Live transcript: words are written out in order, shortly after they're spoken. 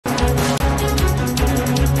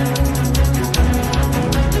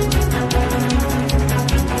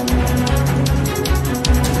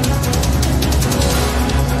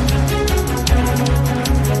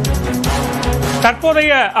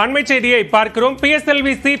தற்போதைய அண்மை செய்தியை பார்க்கிறோம்.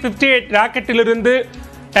 PSLV-C58 ராக்கெட்டிலிருந்து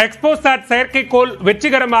எக்ஸ்போசாட் செயற்கைக்கோள்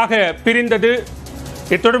வெற்றிகரமாக பிரிந்தது.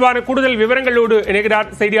 இத்தொடர்பான கூடுதல் விவரங்களோடு இணைகிறார்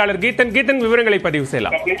செய்தியாளர் கீதன். விவரங்களை பதிவு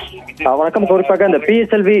செய்யலாம். வணக்கம். குறிப்பாக இந்த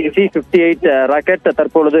PSLV-C58 ராக்கெட்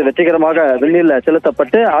தற்பொழுது வெற்றிகரமாக விண்ணில்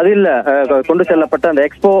செலுத்தப்பட்டு அதில் கொண்டு செல்லப்பட்ட அந்த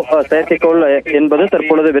எக்ஸ்போ செயற்கைக்கோள் என்பது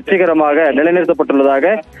தற்பொழுது வெற்றிகரமாக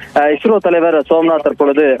நிலைநிறுத்தப்பட்டுள்ளதாக இஸ்ரோ தலைவர் சோம்நாத்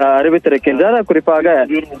தற்பொழுது அறிவித்திருக்கின்றார். குறிப்பாக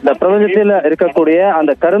இந்த பிரபஞ்சத்தில் இருக்கக்கூடிய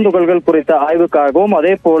அந்த கருந்துகள்கள் குறித்த ஆய்வுக்காகவும்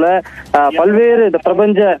அதே போல பல்வேறு இந்த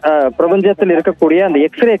பிரபஞ்சத்தில் இருக்கக்கூடிய அந்த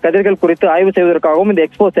எக்ஸ்ரே கதிர்கள் குறித்து ஆய்வு செய்வதற்காகவும்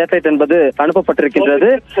எக்ஸ்போ சேட்டலைட் என்பது அனுப்பப்பட்டிருக்கின்றது.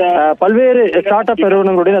 பல்வேறு ஸ்டார்ட் அப்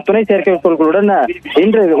நிறுவனங்களுடைய துணை செயற்கைக்கோள்களுடன்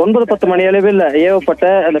இன்று 9-10 மணி அளவில் ஏவப்பட்ட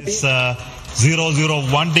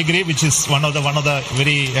 001 degree, which is one of the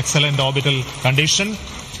very excellent orbital condition.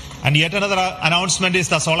 And yet another announcement is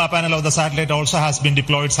the solar panel of the satellite also has been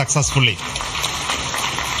deployed successfully.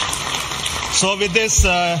 So with this,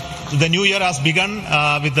 the new year has begun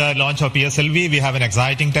with the launch of PSLV. We have an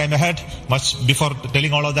exciting time ahead. Much before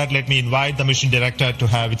telling all of that, let me invite the mission director to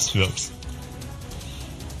have its words.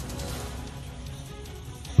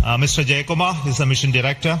 Mr. Jayakumar is the mission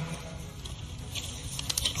director.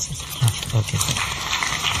 Okay.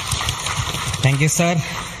 Thank you, sir.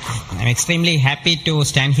 I'm extremely happy to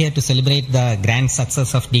stand here to celebrate the grand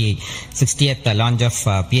success of the 60th launch of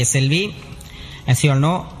PSLV. As you all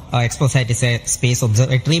know, Exposat is a space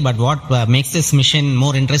observatory, but what makes this mission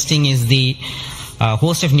more interesting is the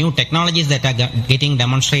host of new technologies that are getting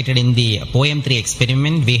demonstrated in the POEM-3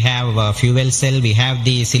 experiment. We have fuel cell, we have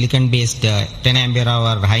the silicon-based 10 ampere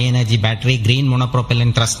hour high energy battery, green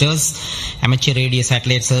monopropellant thrusters, amateur radio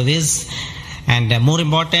satellite service, and more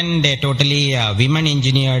important, a totally women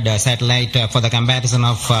engineered satellite for the comparison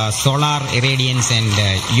of solar irradiance and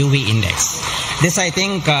UV index. This, I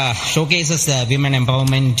think, showcases women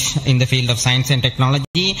empowerment in the field of science and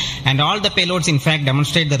technology, and all the payloads in fact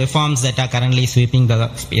demonstrate the reforms that are currently sweeping the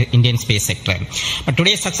Indian space sector. But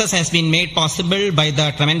today's success has been made possible by the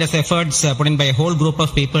tremendous efforts put in by a whole group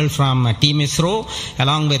of people from Team ISRO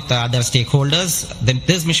along with other stakeholders.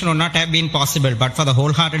 This mission would not have been possible but for the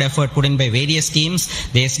wholehearted effort put in by various teams,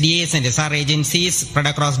 the SDAs and SR agencies spread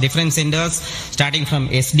across different centers starting from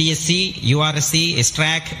SDSC, URSC,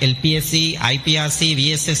 STRAC, LPSC, IPRC,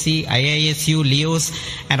 VSSC, IISU, LEOS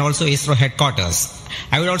and also ISRO headquarters.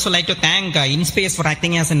 I would also like to thank InSpace for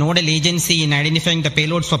acting as a nodal agency in identifying the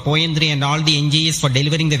payloads for POEM-3 and all the NGEs for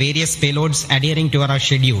delivering the various payloads adhering to our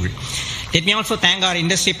schedule. Let me also thank our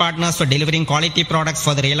industry partners for delivering quality products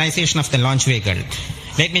for the realization of the launch vehicle.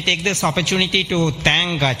 Let me take this opportunity to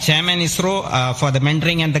thank Chairman ISRO for the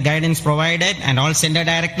mentoring and the guidance provided and all center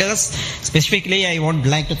directors. Specifically, I would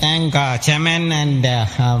like to thank Chairman and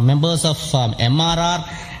members of MRR,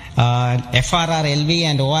 FRR, LV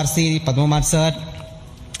and ORC, Padmamar sir,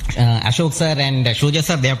 Ashok sir and Shuja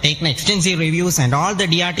sir. They have taken extensive reviews and all the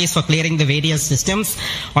DRTs for clearing the various systems.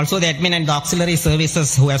 Also the admin and the auxiliary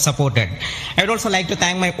services who have supported. I would also like to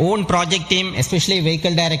thank my own project team, especially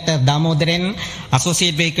Vehicle Director Damodaran,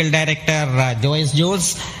 Associate Vehicle Director Joyce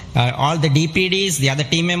Jose, all the DPDs, the other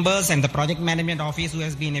team members and the Project Management Office who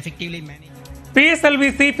has been effectively managed.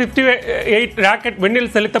 PSLV-C58 rocket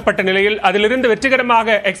விண்ணில் செலுத்தப்பட்ட நிலையில் அதிலிருந்து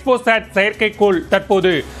வெற்றிகரமாக எக்ஸ்போசாட் செயற்கைக்கோள்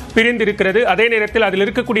தற்போது பிரிந்திருக்கிறது. அதே நேரத்தில் அதில்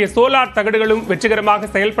இருக்கக்கூடிய சோலார் தகடுகளும் வெற்றிகரமாக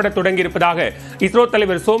செயல்பட தொடங்கி இருப்பதாக இஸ்ரோ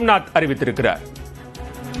தலைவர் சோம்நாத் அறிவித்திருக்கிறார்.